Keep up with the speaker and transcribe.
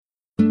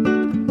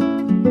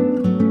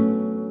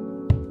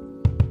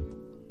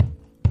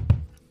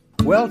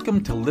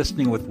Welcome to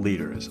Listening with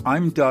Leaders.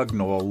 I'm Doug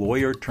Knoll,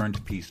 lawyer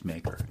turned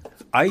peacemaker.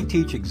 I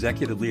teach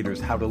executive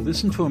leaders how to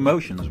listen to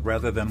emotions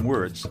rather than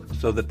words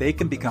so that they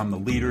can become the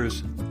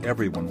leaders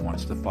everyone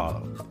wants to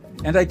follow.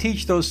 And I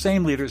teach those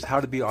same leaders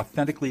how to be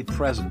authentically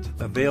present,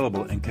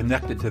 available, and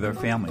connected to their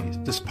families,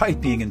 despite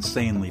being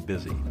insanely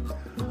busy.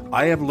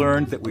 I have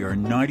learned that we are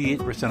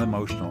 98%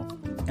 emotional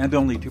and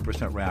only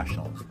 2%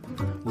 rational.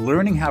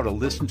 Learning how to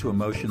listen to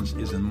emotions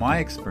is, in my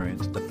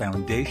experience, the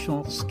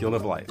foundational skill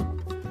of life.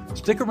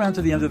 Stick around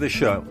to the end of the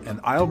show, and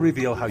I'll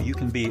reveal how you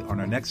can be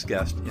on our next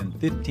guest in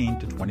 15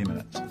 to 20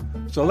 minutes.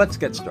 So let's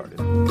get started.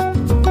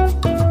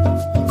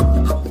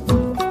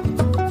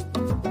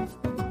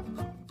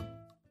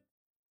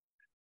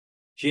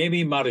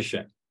 Jamie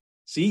Matusek,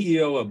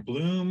 CEO of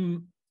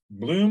Bloom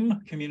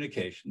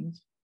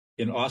Communications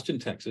in Austin,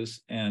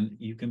 Texas, and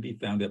you can be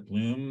found at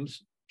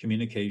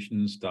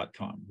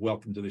bloomscommunications.com.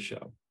 Welcome to the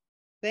show.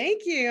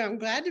 Thank you. I'm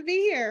glad to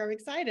be here. I'm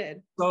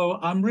excited. So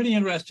I'm really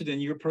interested in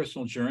your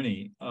personal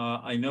journey.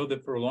 I know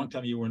that for a long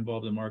time you were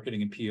involved in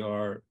marketing and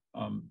PR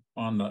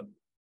on the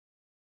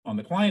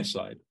client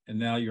side, and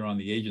now you're on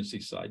the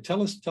agency side.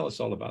 Tell us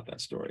all about that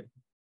story.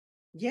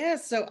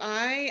 Yes. So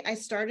I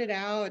started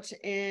out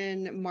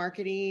in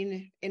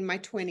marketing in my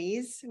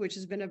 20s, which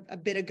has been a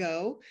bit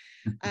ago.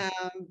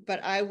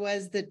 But I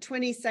was the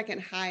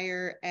 22nd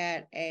hire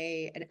at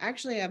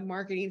actually a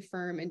marketing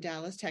firm in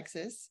Dallas,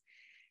 Texas,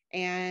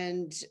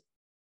 and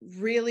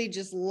really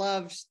just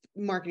loved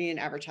marketing and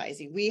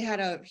advertising. We had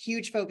a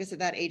huge focus at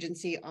that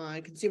agency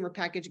on consumer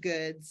packaged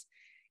goods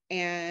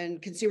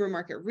and consumer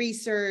market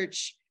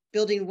research,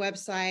 building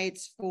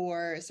websites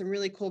for some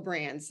really cool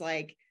brands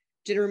like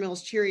General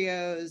Mills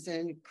Cheerios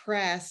and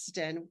Crest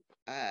and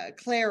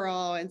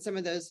Clairol and some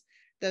of those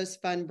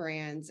fun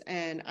brands.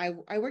 And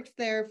I worked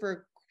there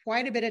for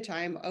quite a bit of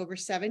time, over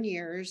 7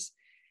 years,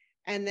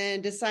 and then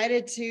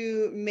decided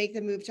to make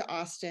the move to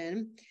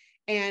Austin.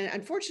 And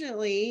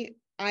unfortunately,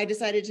 I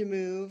decided to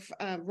move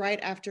right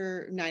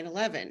after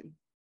 9/11.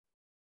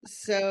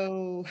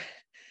 So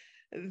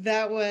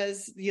that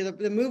was,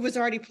 the move was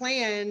already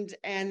planned.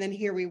 And then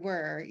here we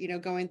were,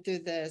 going through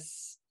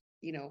this,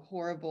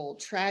 horrible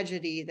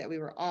tragedy that we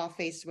were all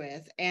faced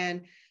with.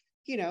 And,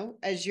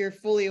 as you're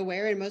fully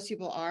aware, and most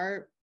people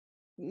are,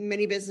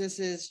 many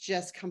businesses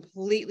just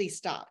completely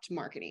stopped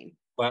marketing.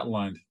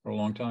 Flatlined for a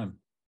long time.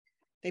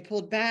 They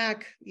pulled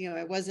back,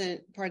 it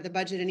wasn't part of the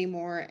budget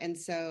anymore. And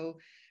so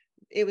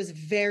it was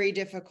very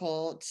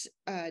difficult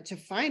to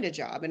find a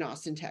job in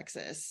Austin,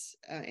 Texas,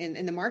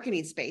 in the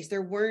marketing space.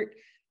 There weren't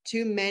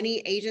too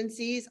many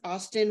agencies.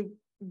 Austin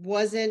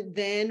wasn't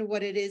then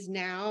what it is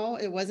now.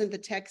 It wasn't the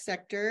tech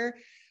sector.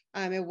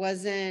 It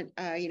wasn't,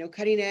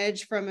 cutting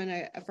edge from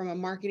a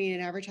marketing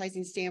and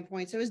advertising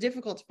standpoint. So it was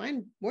difficult to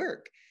find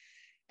work.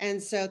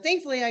 And so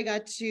thankfully I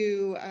got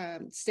to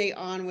stay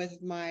on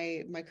with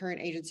my current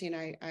agency,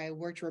 and I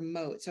worked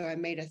remote. So I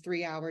made a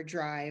 3-hour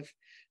drive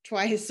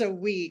twice a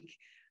week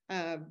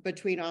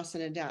between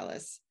Austin and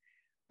Dallas,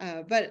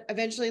 but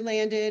eventually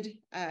landed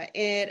at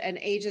an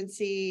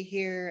agency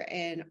here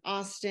in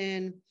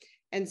Austin.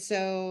 And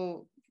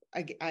so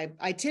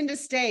I tend to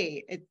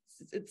stay.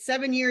 It's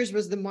 7 years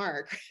was the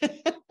mark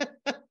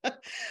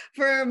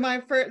for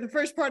the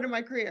first part of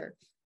my career.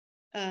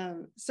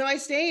 So I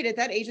stayed at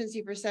that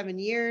agency for 7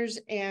 years,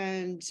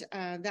 and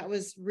that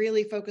was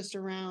really focused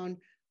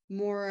around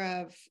more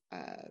of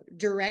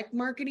direct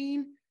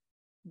marketing,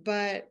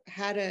 but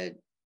had a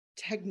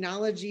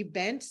technology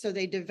bent. So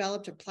they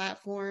developed a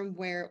platform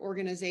where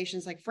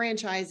organizations like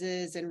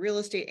franchises and real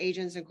estate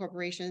agents and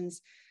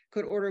corporations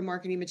could order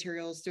marketing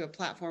materials through a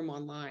platform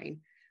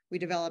online. We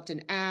developed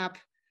an app.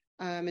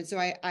 And so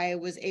I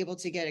was able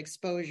to get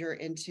exposure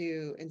in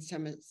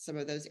some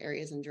of those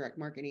areas in direct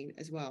marketing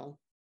as well.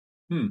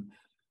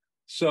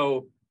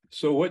 So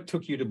what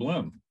took you to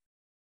Bloom?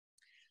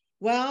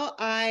 Well,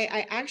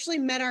 I actually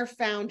met our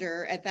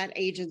founder at that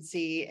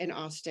agency in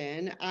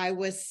Austin. I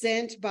was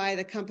sent by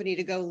the company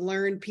to go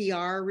learn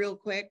PR real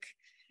quick.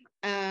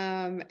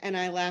 And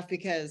I laugh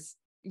because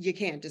you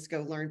can't just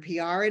go learn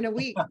PR in a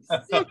week.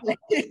 But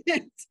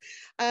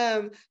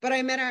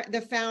I met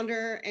the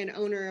founder and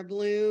owner of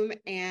Bloom,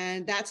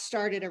 and that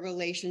started a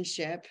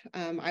relationship.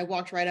 I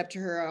walked right up to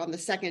her on the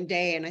second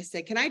day and I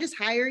said, "Can I just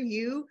hire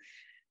you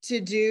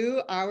to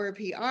do our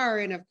PR?"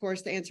 And of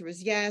course, the answer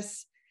was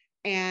yes.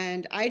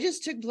 And I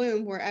just took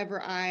Bloom wherever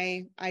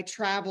I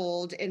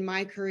traveled in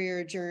my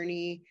career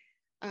journey.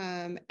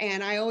 And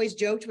I always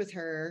joked with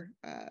her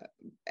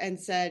and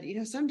said,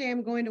 someday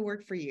I'm going to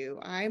work for you.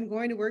 I'm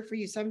going to work for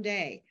you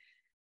someday.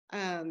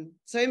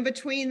 So in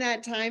between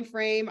that time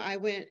frame, I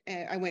went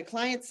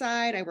client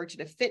side. I worked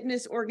at a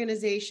fitness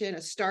organization,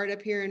 a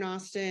startup here in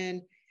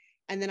Austin.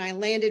 And then I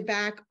landed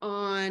back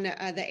on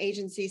the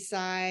agency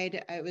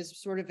side. It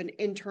was sort of an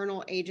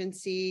internal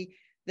agency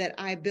that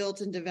I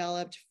built and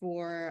developed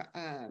for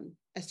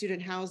a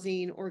student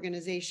housing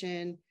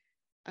organization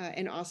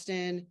in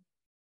Austin.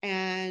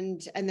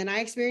 And then I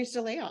experienced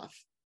a layoff.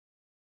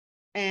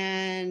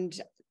 And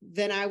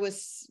then I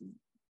was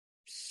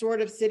sort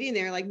of sitting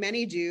there like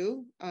many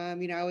do. I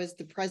was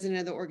the president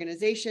of the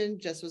organization,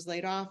 just was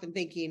laid off and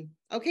thinking,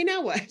 okay,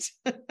 now what?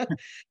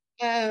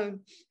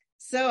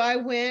 So I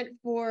went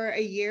for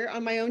a year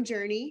on my own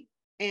journey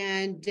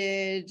and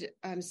did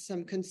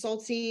some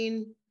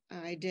consulting.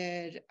 I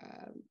did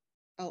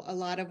a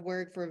lot of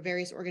work for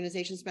various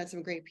organizations, met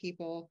some great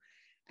people.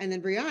 And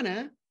then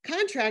Brianna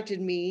contracted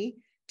me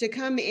to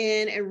come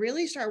in and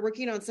really start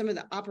working on some of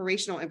the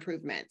operational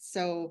improvements.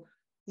 So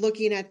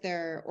looking at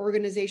their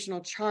organizational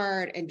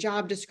chart and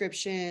job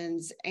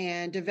descriptions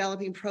and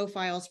developing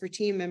profiles for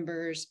team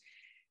members.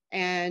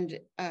 And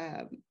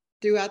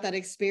throughout that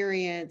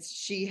experience,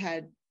 she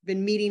had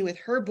been meeting with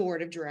her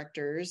board of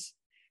directors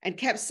and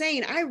kept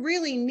saying, I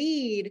really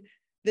need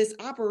this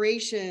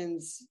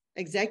operations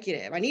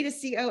executive. I need a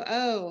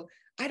COO.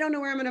 I don't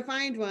know where I'm going to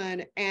find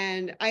one.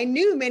 And I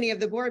knew many of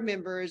the board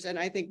members, and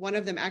I think one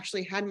of them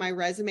actually had my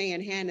resume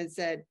in hand and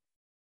said,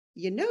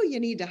 you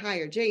need to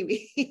hire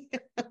Jamie.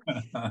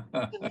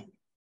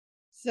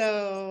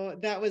 So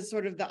that was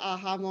sort of the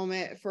aha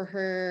moment for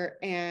her.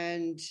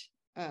 And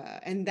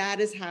that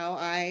is how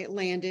I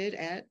landed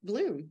at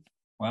Bloom.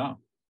 Wow.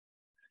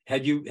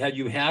 Had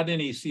you had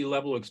any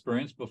C-level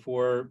experience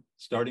before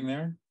starting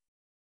there?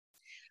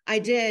 I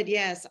did,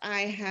 yes.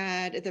 I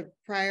had at the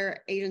prior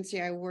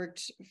agency I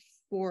worked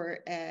for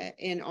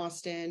in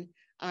Austin.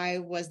 I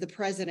was the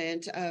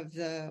president of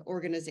the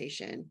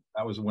organization.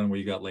 That was the one where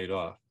you got laid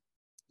off.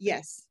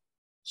 Yes.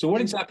 So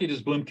what exactly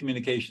does Bloom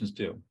Communications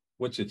do?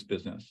 What's its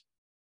business?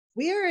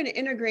 We are an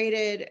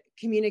integrated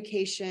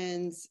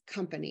communications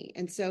company.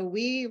 And so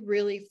we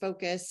really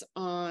focus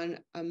on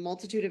a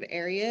multitude of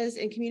areas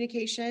in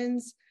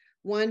communications,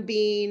 one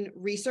being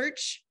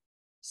research.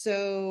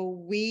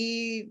 So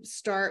we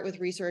start with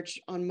research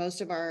on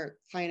most of our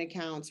client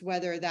accounts,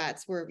 whether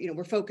that's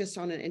we're focused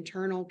on an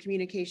internal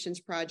communications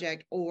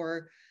project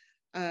or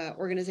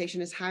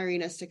organization is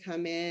hiring us to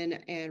come in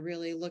and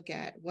really look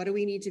at what do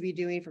we need to be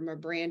doing from a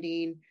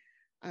branding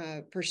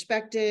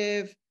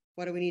perspective,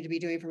 what do we need to be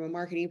doing from a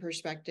marketing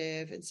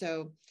perspective. And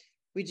so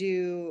we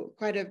do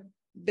quite a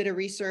bit of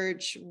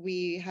research.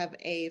 We have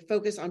a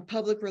focus on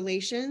public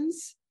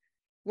relations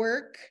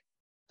work,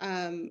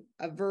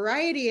 a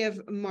variety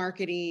of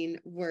marketing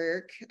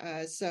work,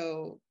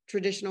 so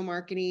traditional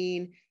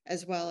marketing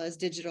as well as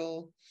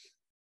digital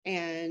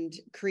and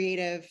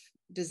creative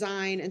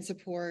design and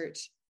support.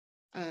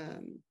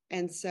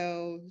 And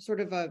so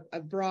sort of a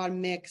broad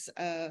mix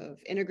of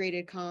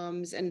integrated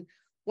comms. And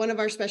one of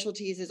our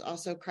specialties is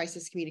also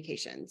crisis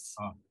communications.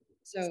 Oh.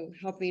 So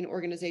helping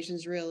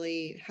organizations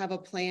really have a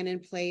plan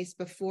in place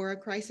before a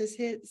crisis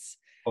hits.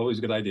 Always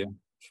a good idea.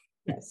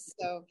 Yes.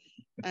 So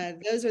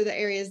those are the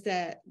areas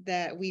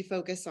that we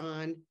focus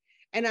on.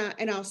 And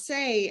I'll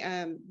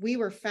say we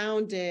were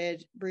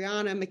founded,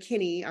 Brianna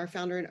McKinney, our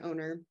founder and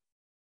owner,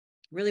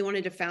 really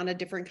wanted to found a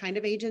different kind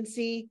of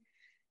agency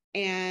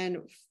and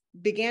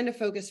began to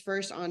focus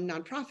first on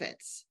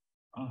nonprofits.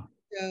 Oh.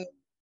 So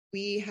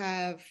we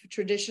have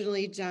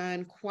traditionally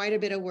done quite a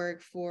bit of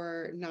work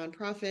for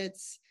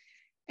nonprofits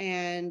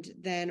and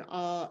then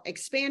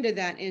expanded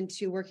that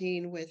into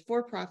working with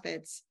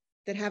for-profits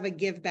that have a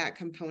give back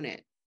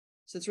component.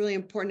 So it's really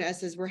important to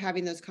us as we're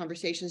having those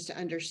conversations to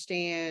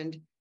understand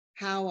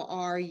how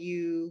are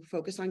you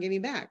focused on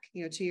giving back,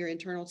 to your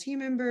internal team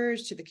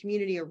members, to the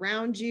community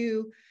around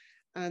you,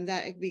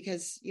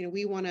 because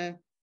we want to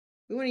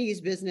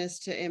use business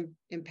to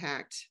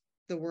impact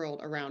the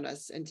world around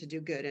us and to do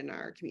good in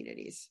our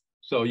communities.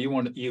 So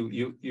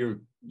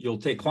you'll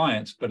take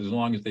clients, but as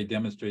long as they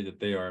demonstrate that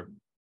they're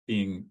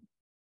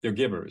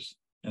givers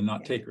and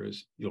not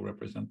takers, you'll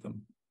represent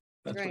them.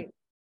 That's right.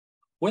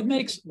 What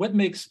makes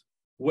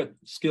what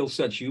skill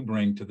sets you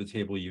bring to the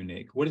table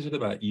unique? What is it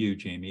about you,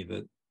 Jamie,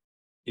 that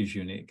is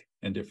unique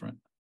and different?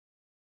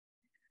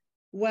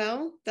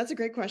 Well, that's a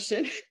great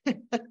question.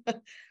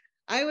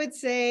 I would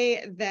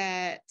say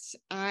that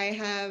I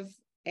have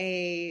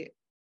a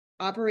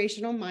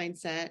operational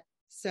mindset.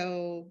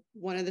 So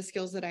one of the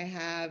skills that I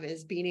have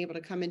is being able to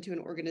come into an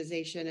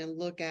organization and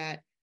look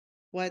at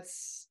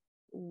what's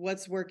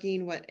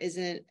working, what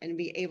isn't, and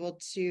be able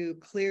to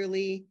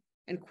clearly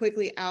and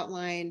quickly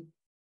outline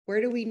where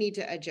do we need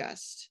to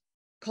adjust?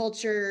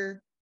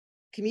 Culture,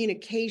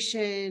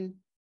 communication,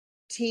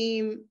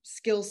 team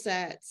skill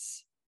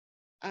sets.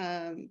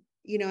 And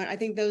I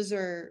think those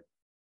are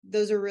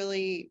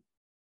really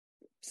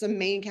some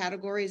main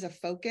categories of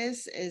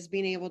focus, is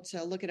being able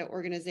to look at an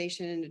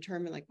organization and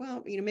determine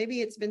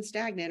maybe it's been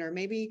stagnant, or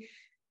maybe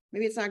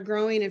it's not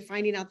growing, and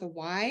finding out the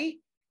why,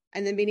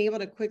 and then being able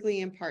to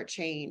quickly impart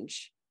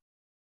change.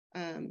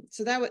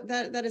 So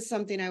that is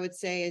something I would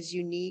say is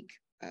unique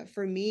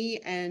for me.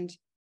 And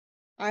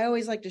I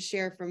always like to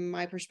share from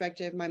my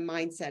perspective, my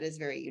mindset is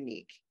very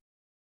unique.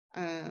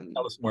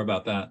 Tell us more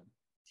about that.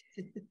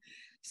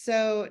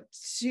 So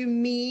to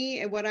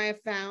me, what I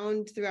have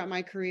found throughout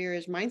my career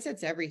is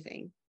mindset's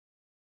everything.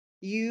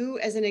 You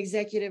as an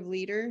executive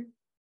leader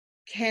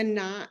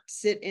cannot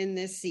sit in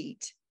this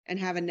seat and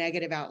have a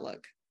negative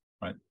outlook.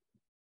 Right.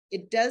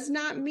 It does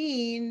not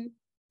mean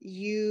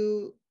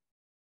you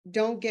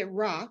don't get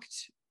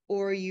rocked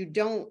or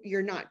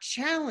you're not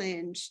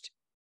challenged,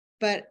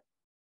 but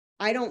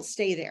I don't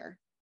stay there.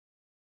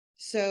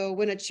 So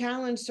when a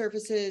challenge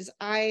surfaces,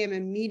 I am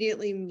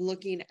immediately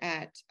looking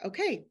at,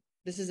 okay,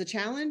 this is a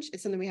challenge.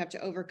 It's something we have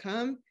to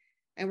overcome,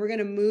 and we're going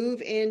to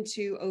move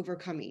into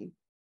overcoming.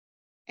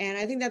 And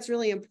I think that's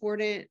really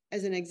important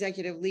as an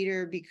executive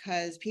leader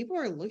because people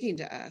are looking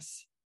to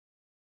us.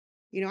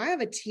 I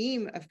have a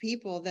team of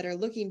people that are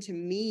looking to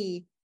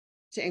me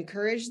to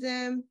encourage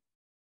them,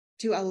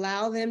 to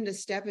allow them to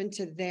step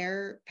into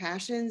their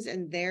passions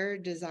and their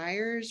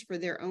desires for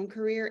their own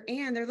career.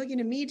 And they're looking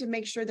to me to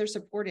make sure they're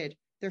supported,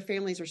 their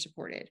families are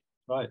supported.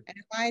 Right. And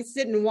if I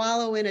sit and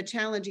wallow in a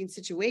challenging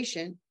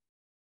situation,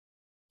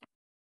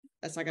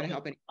 that's not going to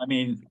help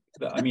anyone.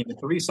 The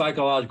three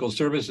psychological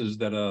services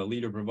that a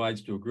leader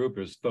provides to a group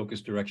is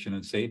focus, direction,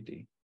 and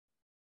safety.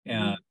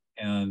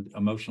 And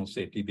emotional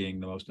safety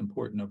being the most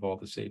important of all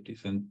the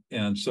safeties.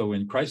 And so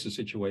in crisis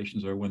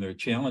situations or when there are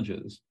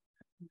challenges,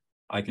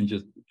 I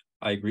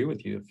agree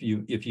with you.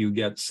 If you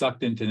get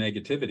sucked into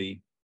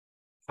negativity,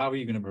 how are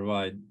you going to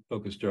provide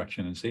focus,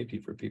 direction, and safety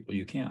for people?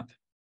 You can't.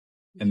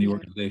 And the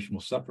organization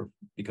will suffer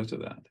because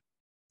of that.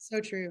 So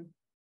true.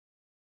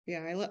 Yeah,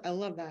 I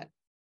love that.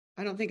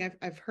 I don't think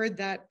I've heard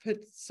that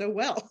put so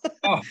well.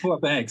 Oh, well,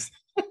 thanks.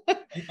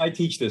 I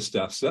teach this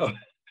stuff, so.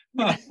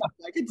 Yeah,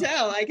 I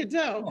could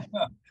tell.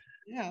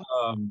 Yeah.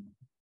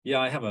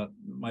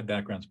 My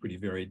background's pretty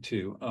varied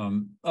too.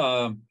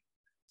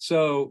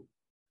 So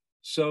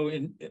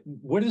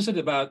what is it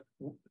about?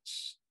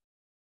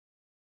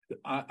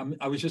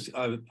 I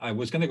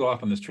was going to go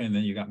off on this train, and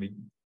then you got me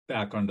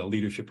back on the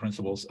leadership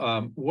principles.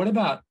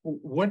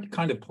 What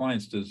kind of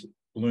clients does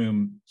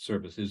Bloom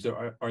service?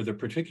 Are there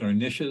particular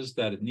niches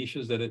that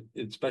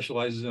it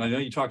specializes in? I know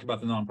you talked about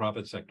the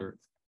nonprofit sector,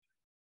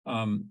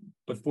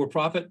 but for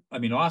profit,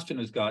 Austin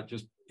it's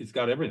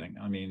got everything.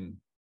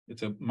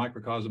 It's a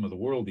microcosm of the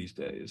world these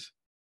days.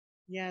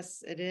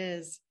 Yes, it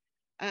is.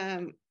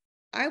 I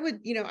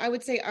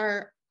would say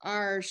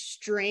our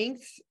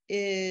strength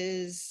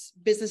is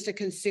business to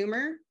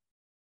consumer.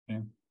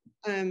 Yeah.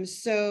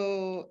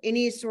 So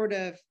any sort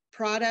of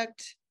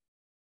product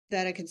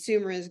that a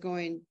consumer is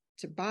going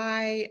to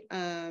buy,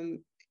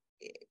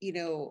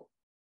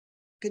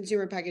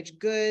 consumer packaged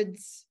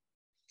goods.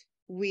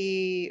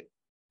 We've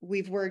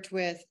worked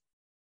with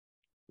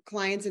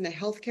clients in the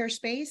healthcare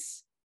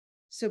space.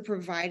 So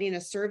providing a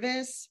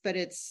service, but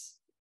it's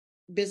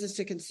business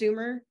to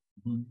consumer.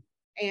 Mm-hmm.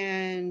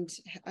 And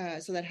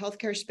so that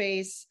healthcare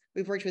space,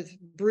 we've worked with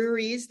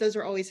breweries. Those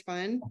are always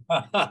fun.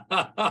 So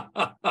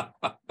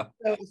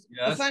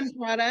yes. A fun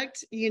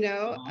product,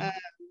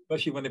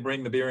 especially when they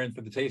bring the beer in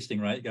for the tasting,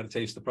 right? You got to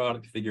taste the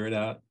product to figure it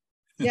out.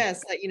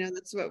 Yes,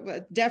 that's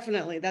what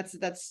definitely that's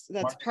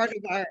part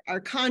of our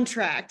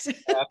contract.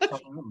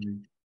 Absolutely.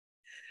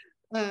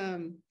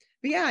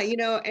 But yeah,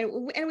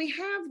 and we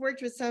have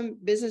worked with some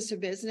business to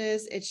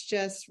business. It's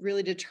just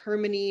really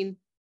determining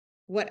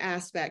what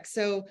aspects.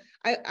 So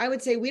I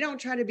would say we don't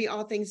try to be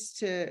all things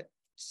to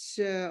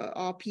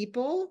all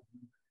people.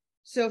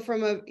 So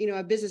from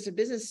a business to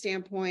business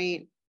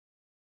standpoint,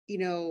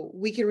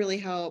 we can really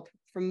help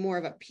from more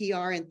of a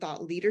PR and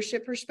thought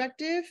leadership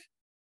perspective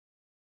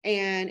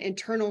and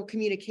internal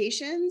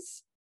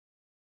communications,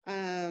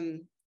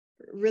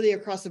 really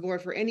across the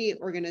board for any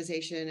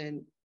organization.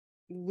 And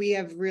we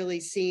have really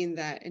seen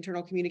that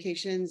internal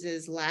communications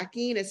is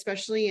lacking,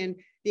 especially in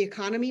the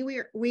economy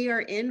we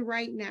are in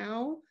right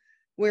now,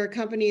 where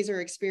companies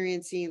are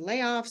experiencing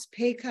layoffs,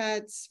 pay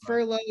cuts,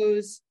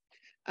 furloughs,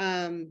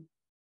 and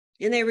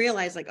they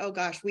realize like, oh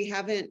gosh, we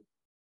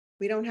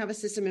don't have a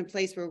system in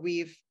place where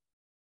we've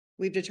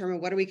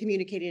determined what are we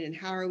communicating and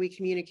how are we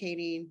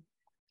communicating.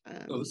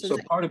 So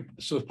part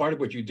of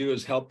what you do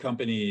is help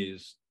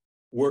companies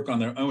work on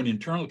their own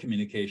internal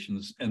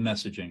communications and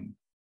messaging.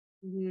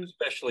 Mm-hmm.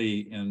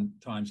 Especially in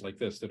times like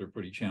this that are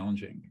pretty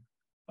challenging.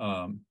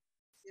 So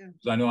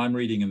I know I'm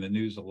reading in the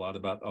news a lot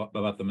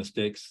about the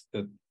mistakes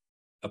that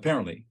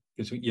apparently,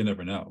 because you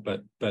never know,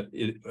 but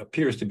it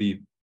appears to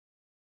be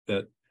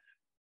that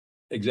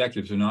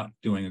executives are not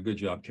doing a good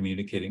job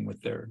communicating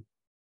with their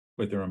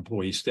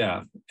employee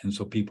staff, and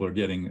so people are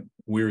getting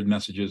weird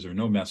messages or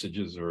no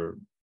messages or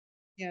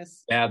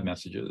bad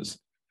messages,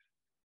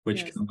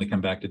 which can only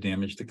come back to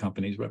damage the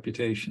company's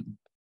reputation.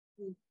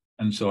 Mm-hmm.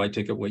 And so I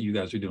take it what you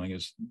guys are doing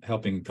is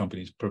helping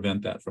companies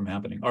prevent that from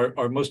happening.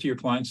 Are most of your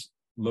clients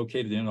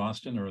located in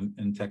Austin or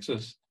in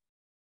Texas?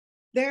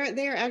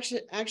 They're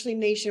actually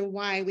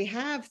nationwide. We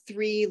have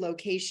 3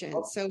 locations.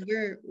 Oh. So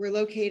we're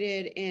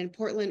located in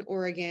Portland,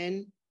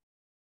 Oregon,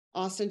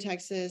 Austin,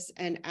 Texas,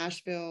 and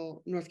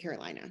Asheville, North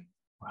Carolina.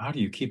 How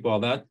do you keep all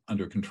that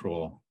under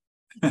control?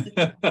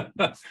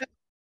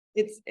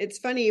 It's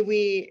funny.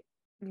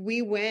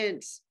 We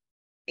went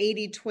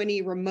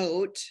 80-20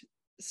 remote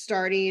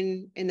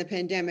starting in the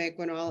pandemic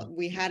when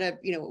we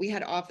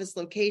had office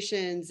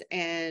locations,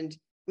 and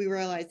we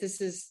realized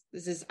this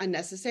is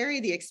unnecessary,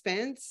 the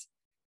expense.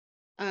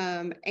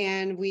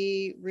 And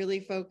we really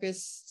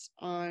focused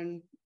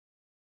on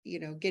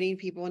getting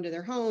people into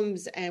their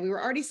homes, and we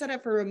were already set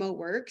up for remote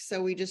work.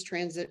 So we just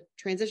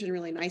transitioned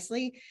really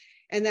nicely.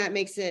 And that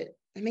makes it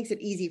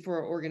easy for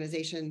an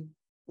organization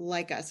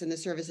like us and the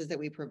services that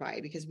we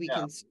provide, because we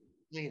can.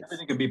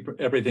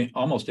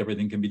 Almost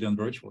everything can be done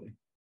virtually.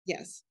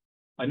 Yes.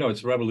 I know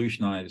it's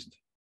revolutionized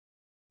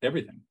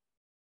everything.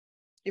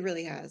 It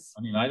really has.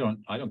 I mean, I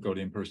don't go to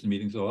in-person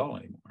meetings at all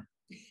anymore.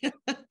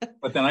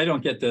 But then I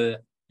don't get the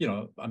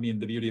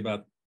beauty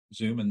about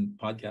Zoom and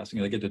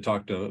podcasting, I get to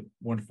talk to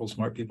wonderful,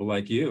 smart people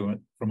like you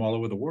from all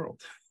over the world.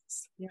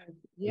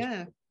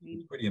 Yeah.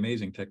 It's pretty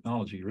amazing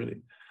technology,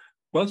 really.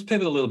 Well, let's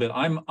pivot a little bit.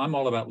 I'm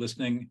all about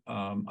listening.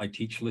 I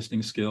teach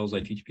listening skills.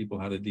 I teach people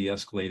how to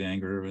de-escalate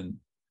anger and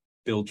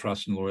build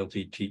trust and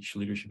loyalty, teach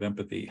leadership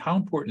empathy. How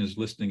important is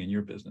listening in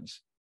your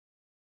business?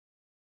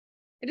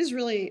 It is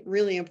really,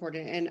 really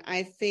important. And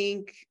I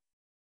think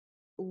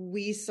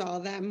we saw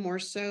that more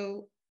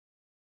so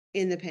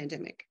in the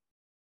pandemic.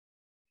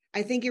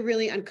 I think it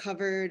really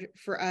uncovered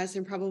for us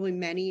and probably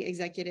many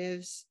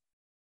executives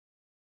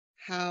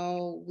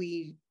how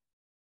we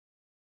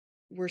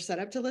were set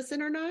up to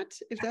listen or not,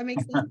 if that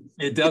makes sense.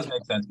 It does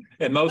make sense.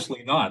 And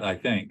mostly not, I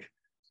think.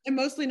 And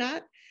mostly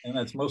not. And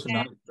that's mostly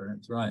not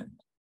experience, right?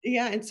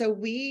 Yeah. And so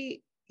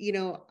we,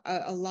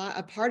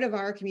 a part of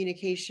our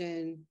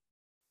communication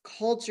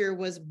culture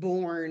was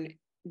born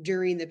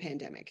during the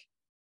pandemic,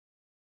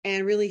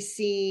 and really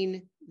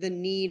seeing the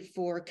need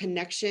for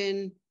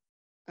connection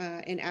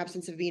in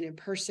absence of being in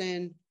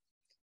person.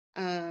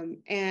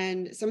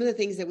 And some of the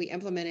things that we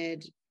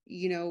implemented,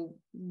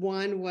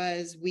 one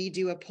was we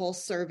do a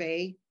pulse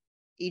survey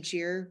each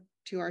year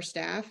to our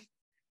staff.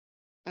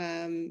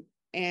 And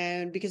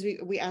because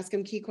we ask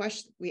them key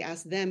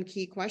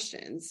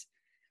questions,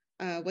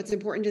 what's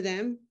important to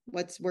them,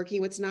 what's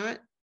working, what's not.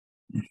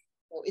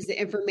 Is the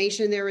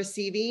information they're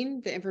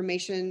receiving, the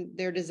information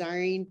they're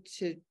desiring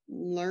to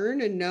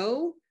learn and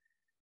know?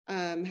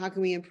 How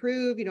can we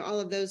improve? All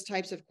of those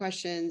types of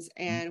questions.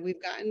 And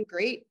we've gotten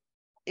great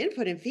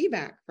input and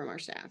feedback from our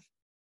staff.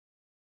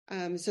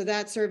 So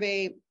that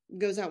survey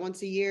goes out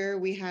once a year.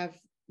 We have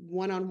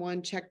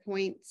one-on-one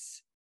checkpoints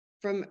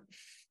from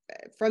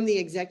the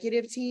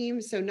executive team.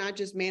 So not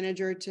just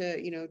manager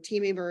to,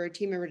 team member or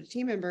team member to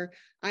team member.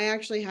 I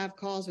actually have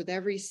calls with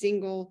every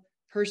single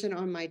person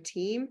on my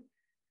team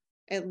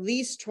at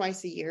least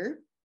twice a year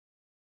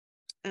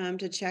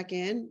to check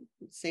in.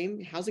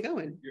 How's it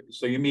going?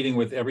 So you're meeting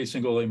with every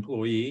single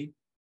employee?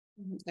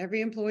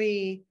 Every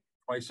employee.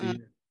 Twice a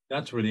year.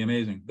 That's really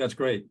amazing. That's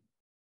great.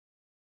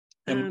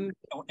 And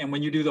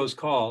when you do those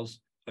calls,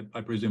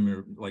 I presume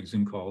you're like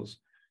Zoom calls,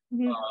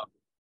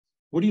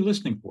 what are you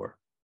listening for?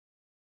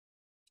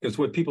 Because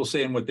what people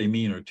say and what they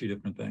mean are two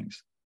different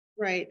things.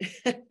 Right.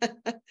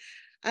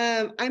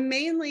 I'm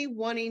mainly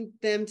wanting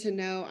them to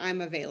know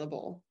I'm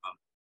available.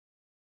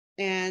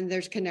 And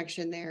there's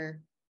connection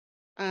there.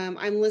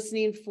 I'm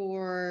listening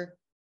for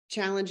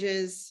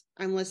challenges.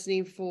 I'm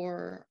listening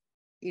for,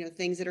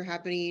 things that are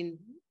happening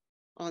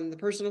on the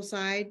personal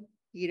side.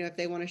 If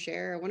they want to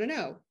share, I want to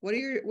know what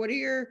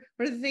are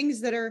the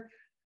things that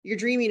you're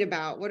dreaming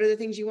about? What are the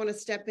things you want to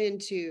step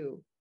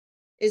into?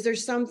 Is there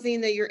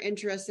something that you're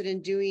interested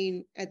in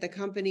doing at the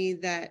company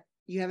that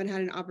you haven't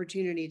had an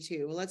opportunity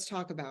to? Well, let's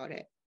talk about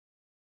it.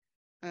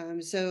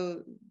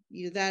 So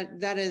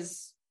that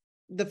is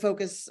the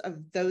focus of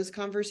those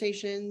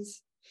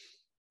conversations.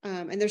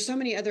 And there's so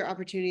many other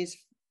opportunities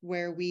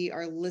where we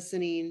are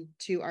listening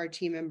to our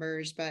team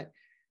members, but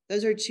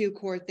those are two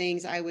core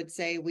things I would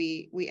say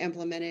we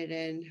implemented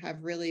and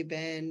have really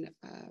been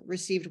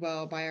received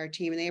well by our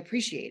team, and they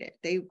appreciate it.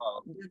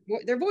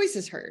 Their voice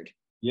is heard.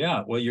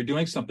 Yeah, well, you're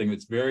doing something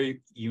that's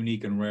very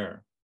unique and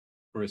rare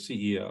for a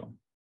CEO.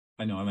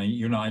 I know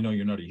you're not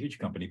a huge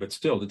company, but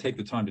still, to take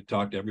the time to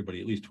talk to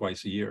everybody at least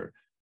twice a year.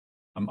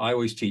 I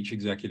always teach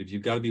executives,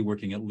 you've got to be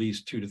working at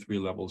least 2 to 3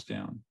 levels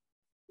down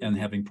and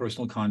having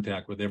personal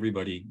contact with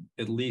everybody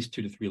at least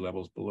 2 to 3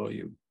 levels below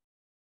you.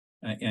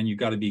 And you've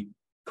got to be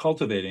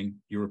cultivating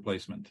your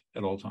replacement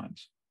at all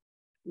times.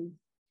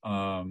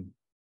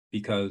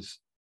 Because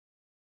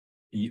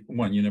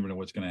one, you never know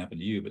what's going to happen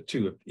to you, but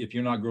two, if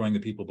you're not growing the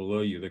people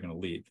below you, they're going to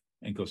leave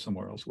and go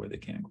somewhere else where they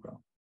can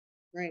grow.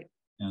 Right.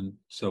 And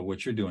so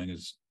what you're doing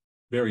is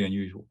very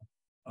unusual.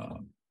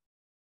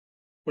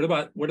 What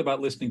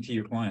about listening to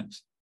your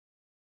clients?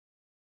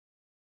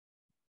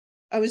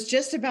 I was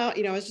just about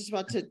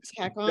to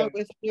tack on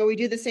with, we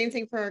do the same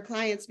thing for our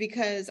clients,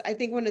 because I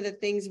think one of the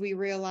things we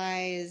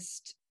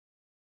realized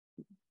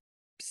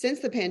since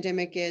the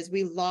pandemic is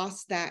we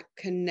lost that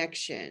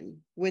connection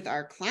with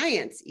our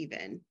clients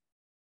even.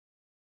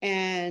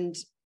 And,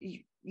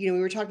 we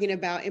were talking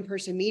about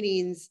in-person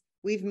meetings.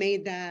 We've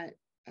made that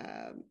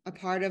a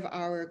part of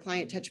our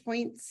client touch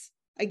points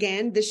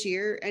again this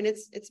year. And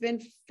it's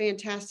been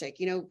fantastic.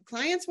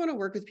 Clients want to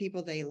work with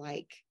people they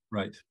like.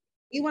 Right.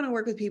 We want to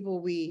work with people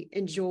we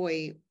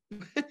enjoy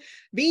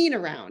being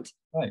around.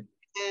 Right.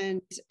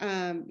 And,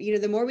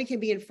 the more we can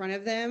be in front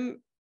of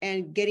them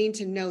and getting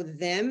to know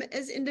them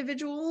as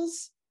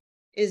individuals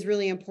is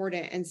really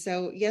important. And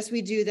so, yes,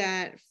 we do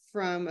that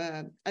from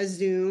a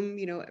Zoom,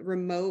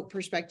 remote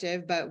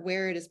perspective, but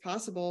where it is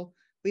possible,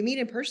 we meet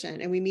in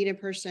person, and we meet in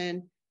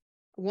person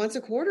once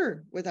a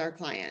quarter with our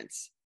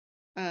clients.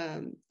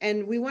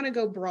 And we want to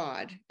go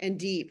broad and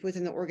deep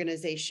within the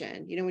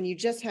organization. When you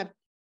just have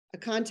a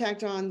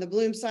contact on the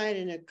Bloom side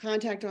and a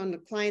contact on the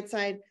client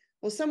side,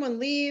 well, someone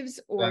leaves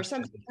or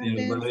something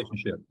happens.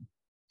 Relationship.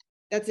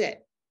 That's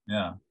it.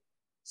 Yeah.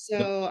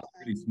 So that's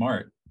pretty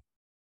smart.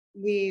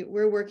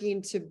 We're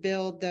working to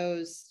build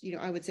those,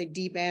 I would say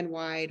deep and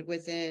wide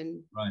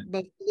within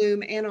both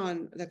Bloom and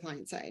on the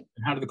client side.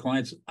 How do the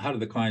clients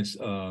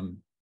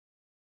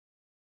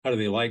how do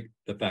they like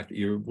the fact that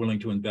you're willing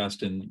to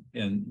invest and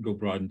go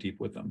broad and deep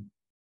with them?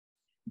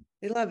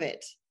 They love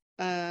it.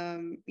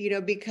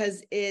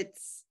 Because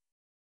it's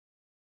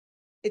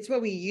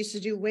what we used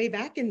to do way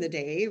back in the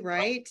day,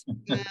 right?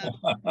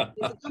 Oh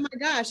my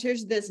gosh,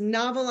 here's this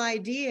novel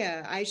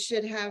idea. I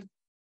should have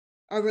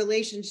a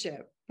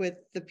relationship with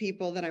the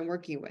people that I'm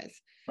working with.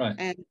 Right.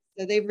 And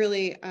so they've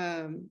really,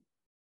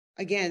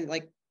 again,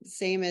 like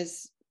same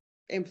as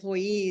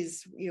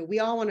employees, we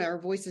all want our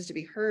voices to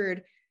be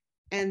heard,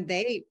 and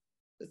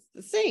it's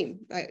the same.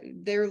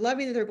 They're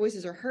loving that their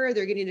voices are heard.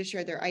 They're getting to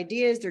share their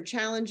ideas, their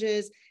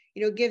challenges,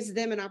 gives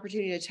them an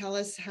opportunity to tell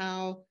us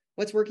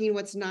what's working,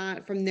 what's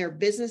not from their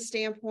business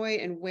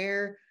standpoint, and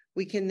where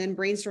we can then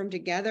brainstorm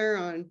together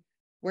on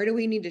where do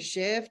we need to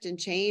shift and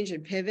change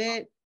and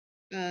pivot.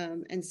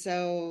 And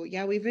so,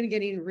 yeah, we've been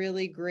getting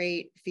really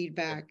great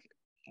feedback.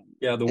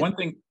 Yeah. The one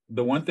thing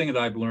that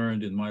I've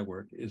learned in my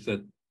work is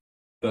that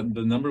the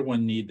number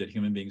one need that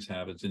human beings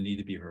have is the need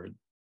to be heard.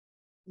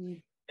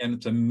 Mm. And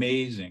it's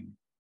amazing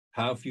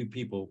how few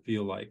people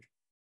feel like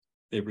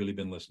they've really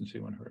been listened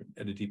to and heard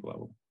at a deep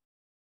level.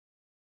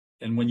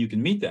 And when you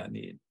can meet that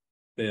need,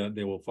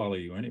 they will follow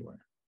you anywhere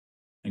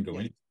and go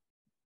anywhere.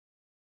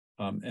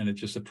 And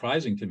it's just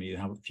surprising to me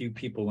how few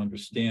people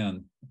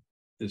understand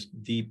this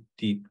deep,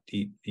 deep,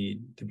 deep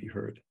need to be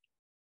heard.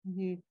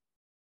 Mm-hmm.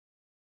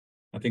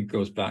 I think it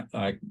goes back,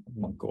 I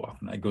won't go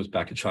off, and it goes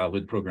back to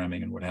childhood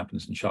programming and what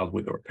happens in childhood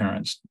with our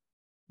parents.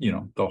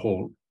 The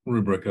whole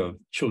rubric of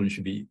children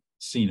should be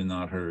seen and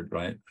not heard,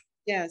 right?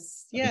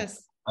 Yes.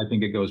 I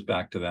think it goes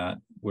back to that,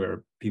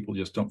 where people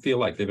just don't feel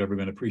like they've ever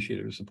been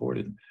appreciated or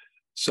supported.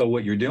 So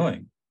what you're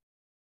doing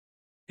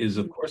is,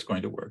 of course,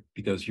 going to work,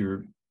 because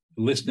you're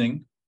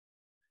listening,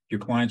 your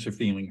clients are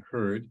feeling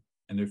heard,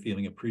 and they're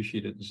feeling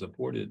appreciated and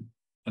supported.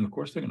 And of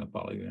course, they're going to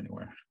follow you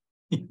anywhere,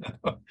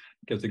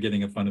 because they're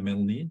getting a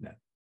fundamental need met.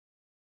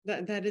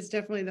 That is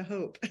definitely the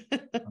hope.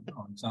 It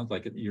sounds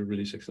like you're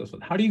really successful.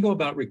 How do you go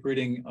about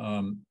recruiting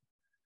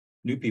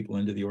new people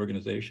into the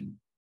organization?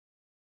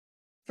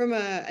 From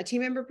a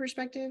team member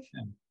perspective?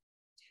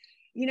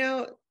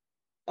 Yeah.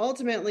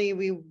 Ultimately,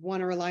 we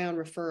want to rely on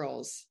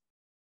referrals,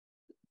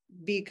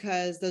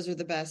 because those are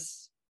the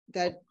best,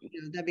 that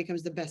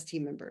becomes the best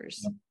team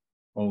members. Yep.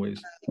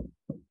 Always.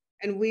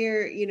 And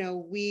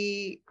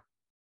we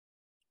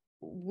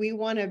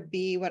want to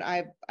be what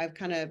I've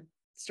kind of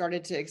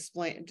started to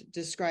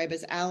describe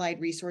as allied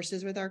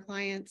resources with our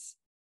clients.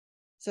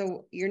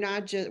 So you're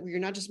not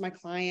just my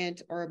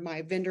client or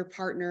my vendor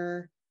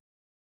partner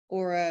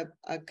or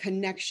a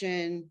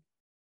connection.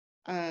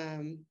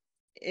 I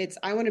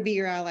want to be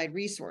your allied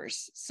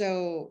resource.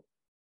 So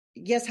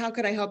yes, how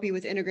could I help you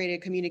with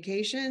integrated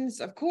communications?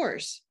 Of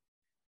course.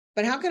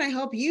 But how can I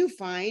help you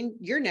find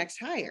your next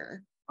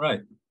hire?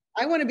 Right.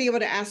 I want to be able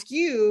to ask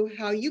you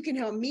how you can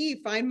help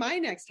me find my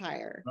next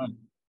hire.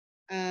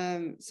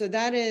 Right. So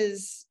that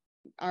is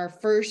our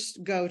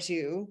first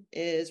go-to,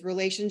 is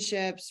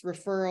relationships,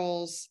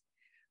 referrals.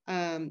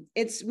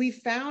 We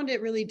found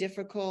it really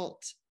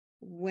difficult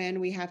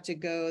when we have to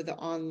go the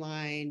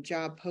online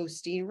job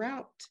posting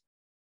route.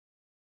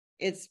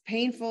 It's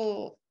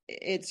painful,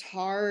 it's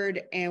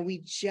hard, and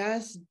we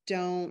just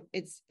don't.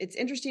 It's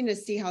interesting to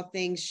see how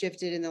things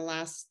shifted in the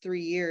last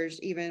 3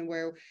 years, even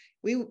where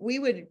we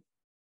would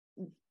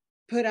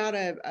put out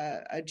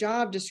a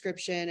job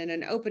description and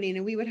an opening,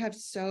 and we would have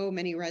so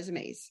many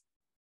resumes.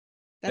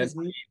 How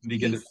do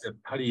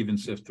you even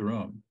sift through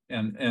them?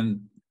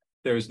 And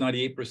there's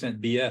 98%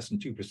 BS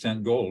and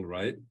 2% gold,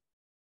 right?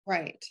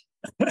 Right.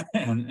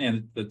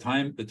 and the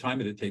time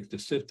that it takes to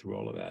sift through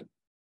all of that.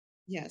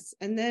 Yes.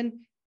 And then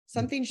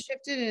something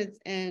shifted,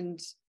 and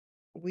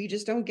we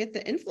just don't get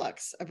the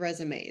influx of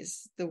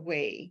resumes the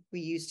way we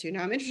used to.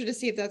 Now, I'm interested to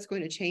see if that's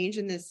going to change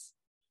in this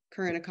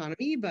current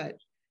economy, but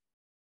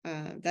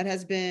that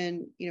has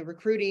been,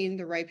 recruiting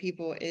the right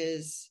people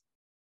is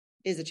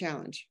a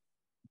challenge.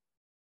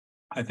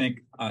 I think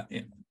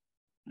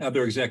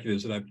other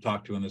executives that I've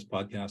talked to in this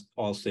podcast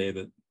all say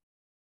that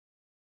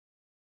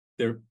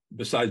they're,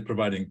 besides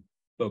providing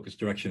focus,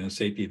 direction, and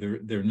safety,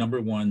 their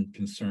number one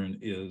concern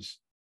is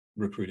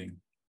recruiting,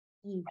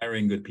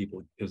 hiring good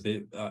people, because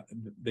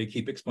they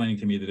keep explaining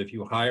to me that if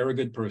you hire a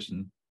good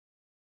person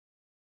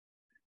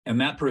and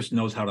that person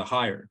knows how to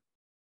hire,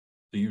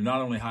 so you're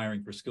not only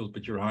hiring for skills,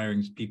 but you're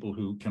hiring people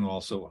who can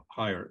also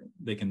hire.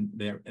 They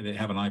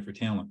have an eye for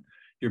talent.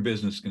 Your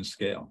business can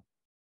scale.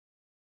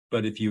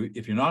 But if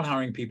you're not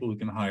hiring people who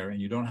can hire,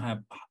 and you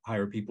don't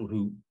hire people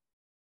who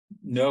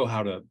know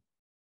how to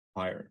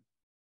hire,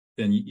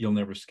 then you'll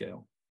never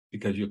scale,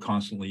 because you'll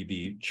constantly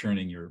be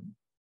churning your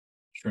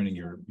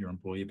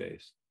employee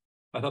base.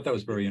 I thought that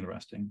was very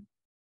interesting.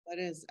 That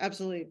is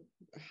absolutely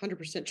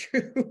 100%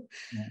 true.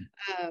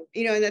 Yeah.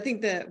 And I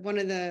think that one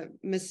of the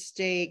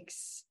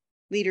mistakes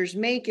leaders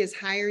make is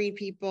hiring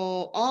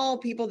all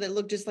people that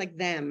look just like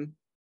them,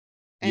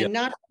 and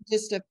not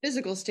just a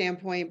physical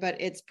standpoint, but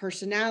it's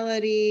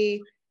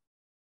personality,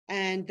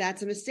 and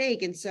that's a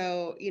mistake. And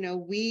so,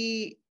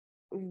 we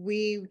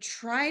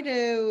try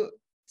to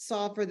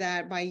solve for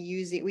that by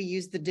we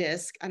use the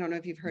DISC. I don't know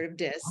if you've heard of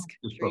DISC.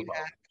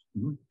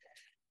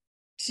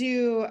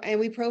 And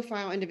we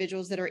profile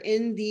individuals that are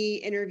in the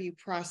interview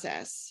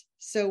process.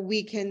 So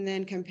we can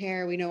then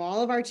compare, we know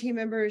all of our team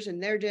members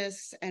and their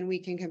DISCs, and we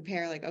can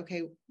compare, like,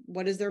 okay,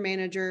 what is their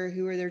manager?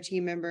 Who are their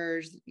team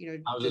members?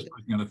 How is this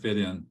going to fit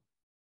in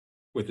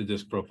with the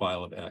DISC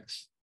profile of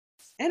X?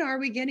 And are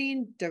we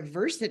getting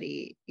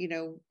diversity,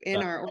 in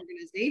our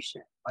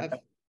organization?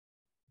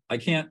 I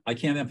can't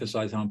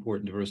emphasize how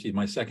important diversity.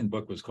 My second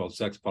book was called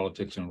Sex,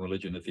 Politics, and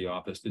Religion at the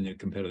Office: The New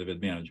Competitive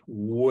Advantage,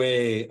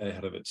 way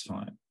ahead of its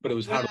time. But it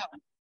was how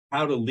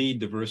to lead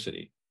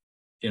diversity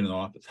in an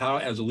office. How,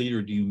 as a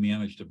leader, do you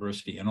manage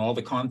diversity and all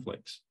the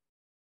conflicts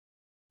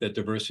that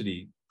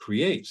diversity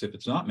creates if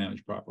it's not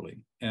managed properly?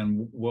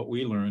 And what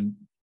we learned,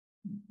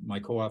 my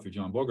co-author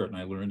John Bogart and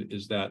I learned,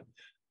 is that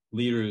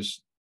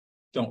leaders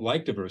don't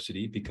like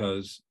diversity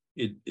because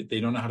they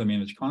don't know how to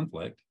manage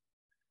conflict.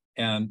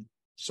 And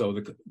so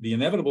the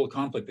inevitable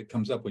conflict that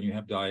comes up when you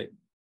have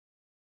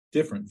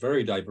different,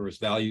 very diverse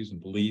values and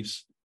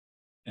beliefs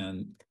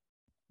and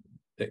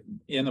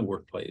in a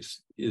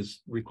workplace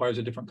requires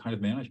a different kind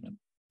of management,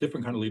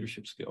 different kind of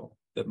leadership skill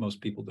that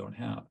most people don't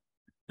have.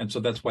 And so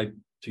that's why,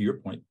 to your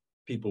point,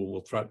 people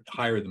will try to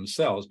hire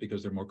themselves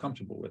because they're more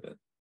comfortable with it.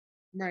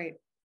 Right.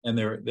 And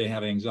they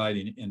have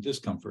anxiety and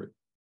discomfort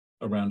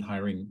around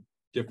hiring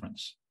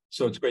difference.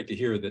 So it's great to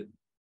hear that,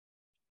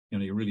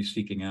 you're really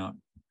seeking out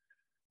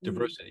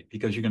diversity,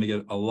 because you're going to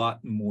get a lot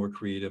more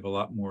creative, a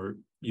lot more.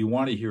 You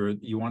want to hear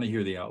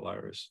the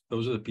outliers.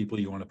 Those are the people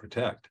you want to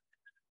protect.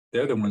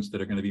 They're the ones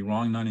that are going to be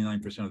wrong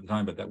 99% of the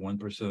time, but that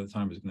 1% of the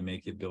time is going to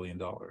make you $1 billion.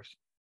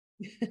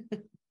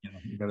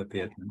 You got to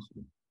pay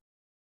attention.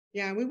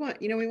 Yeah, we want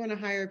to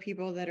hire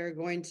people that are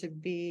going to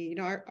be,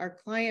 our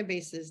client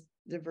base is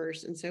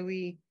diverse, and so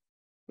we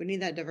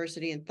need that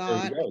diversity in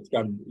thought. It's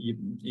got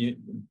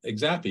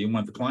exactly. You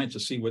want the client to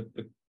see what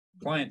the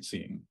client's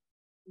seeing.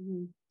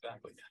 Mm-hmm.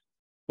 Exactly.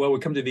 Well, we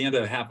come to the end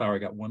of the half hour. I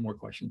got one more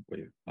question for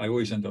you. I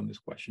always end on this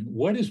question.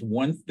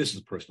 This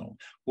is personal.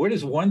 What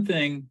is one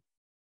thing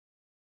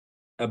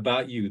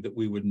about you that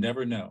we would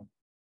never know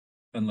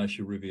unless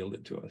you revealed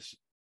it to us?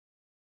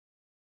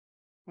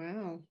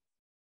 Wow.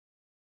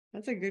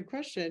 That's a good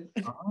question.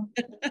 Uh-huh.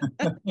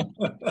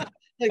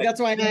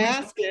 That's why I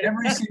asked it.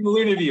 Every single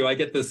interview, I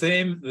get the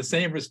same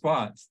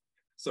response.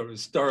 Sort of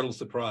startled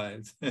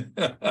surprise.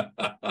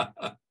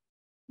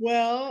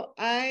 Well,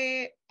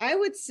 I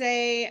would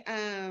say,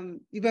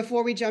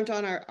 before we jumped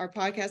on our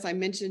podcast, I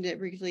mentioned it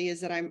briefly,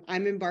 is that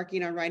I'm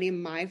embarking on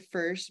writing my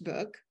first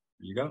book.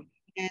 There you go.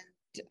 And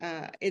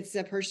it's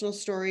a personal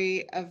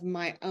story of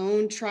my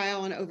own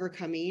trial and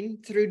overcoming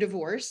through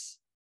divorce.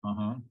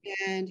 Uh-huh.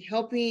 And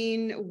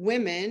helping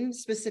women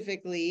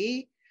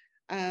specifically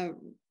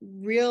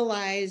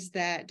realize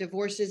that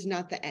divorce is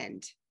not the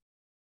end,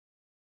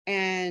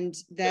 and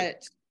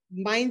that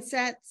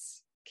mindsets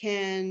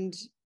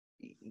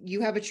you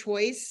have a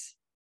choice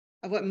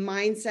of what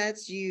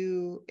mindsets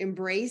you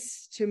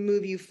embrace to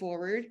move you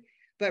forward,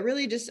 but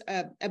really just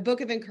a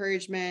book of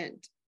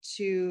encouragement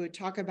to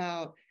talk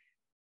about,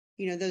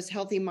 those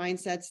healthy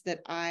mindsets that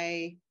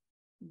I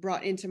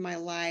brought into my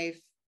life,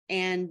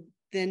 and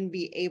then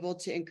be able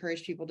to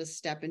encourage people to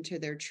step into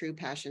their true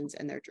passions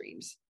and their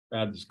dreams.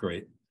 That is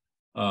great.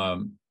 I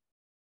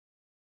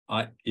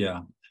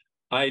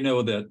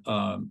know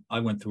that I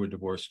went through a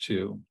divorce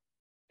too,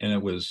 and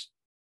it was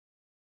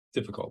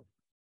difficult.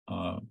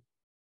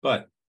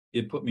 But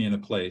it put me in a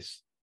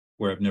place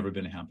where I've never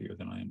been happier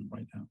than I am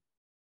right now.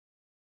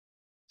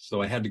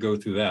 So I had to go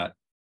through that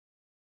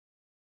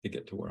to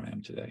get to where I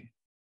am today.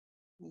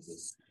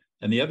 Yes.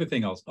 And the other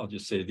thing I'll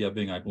just say, the other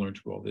thing I've learned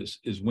through all this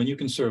is when you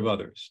can serve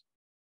others,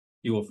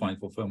 you will find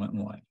fulfillment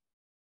in life.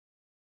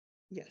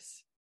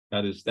 Yes.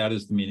 That is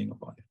the meaning of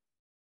life.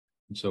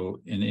 And so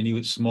in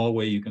any small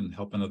way you can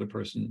help another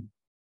person,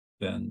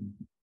 then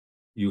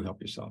you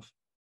help yourself.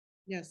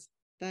 Yes,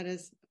 that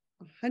is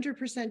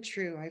 100%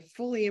 true. I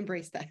fully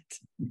embrace that.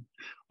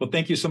 Well,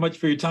 thank you so much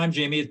for your time,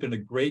 Jamie. It's been a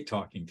great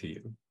talking to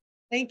you.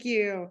 Thank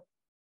you.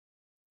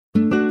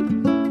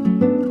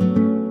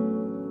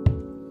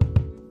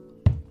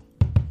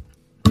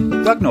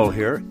 Doug Knoll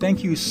here.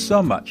 Thank you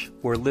so much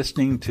for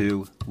listening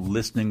to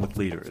Listening with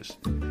Leaders.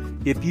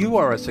 If you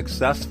are a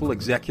successful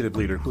executive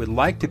leader who would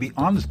like to be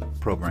on this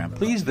program,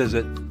 please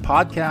visit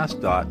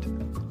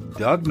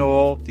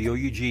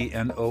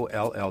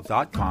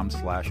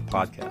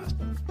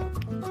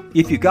podcast.dougnoll.com/podcast.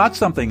 If you got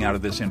something out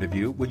of this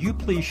interview, would you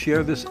please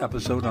share this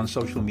episode on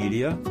social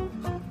media?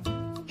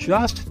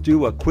 Just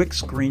do a quick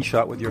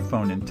screenshot with your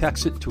phone and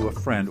text it to a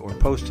friend or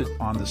post it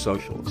on the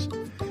socials.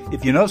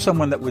 If you know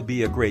someone that would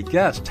be a great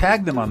guest,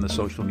 tag them on the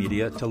social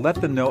media to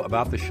let them know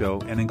about the show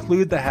and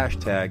include the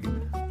hashtag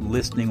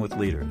Listening with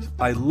Leaders.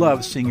 I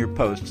love seeing your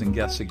posts and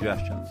guest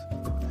suggestions.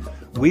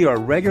 We are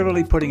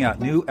regularly putting out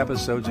new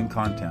episodes and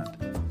content.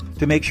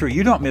 To make sure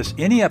you don't miss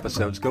any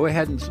episodes, go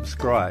ahead and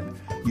subscribe.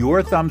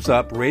 Your thumbs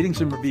up, ratings,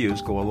 and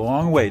reviews go a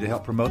long way to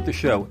help promote the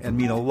show and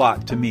mean a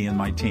lot to me and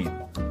my team.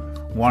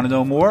 Want to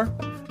know more?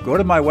 Go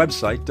to my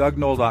website,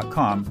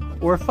 DougNoll.com,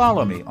 or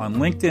follow me on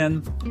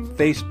LinkedIn,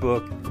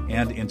 Facebook,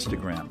 and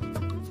Instagram.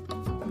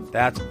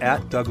 That's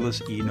at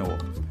Douglas E. Noll.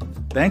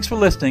 Thanks for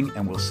listening,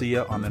 and we'll see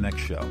you on the next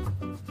show.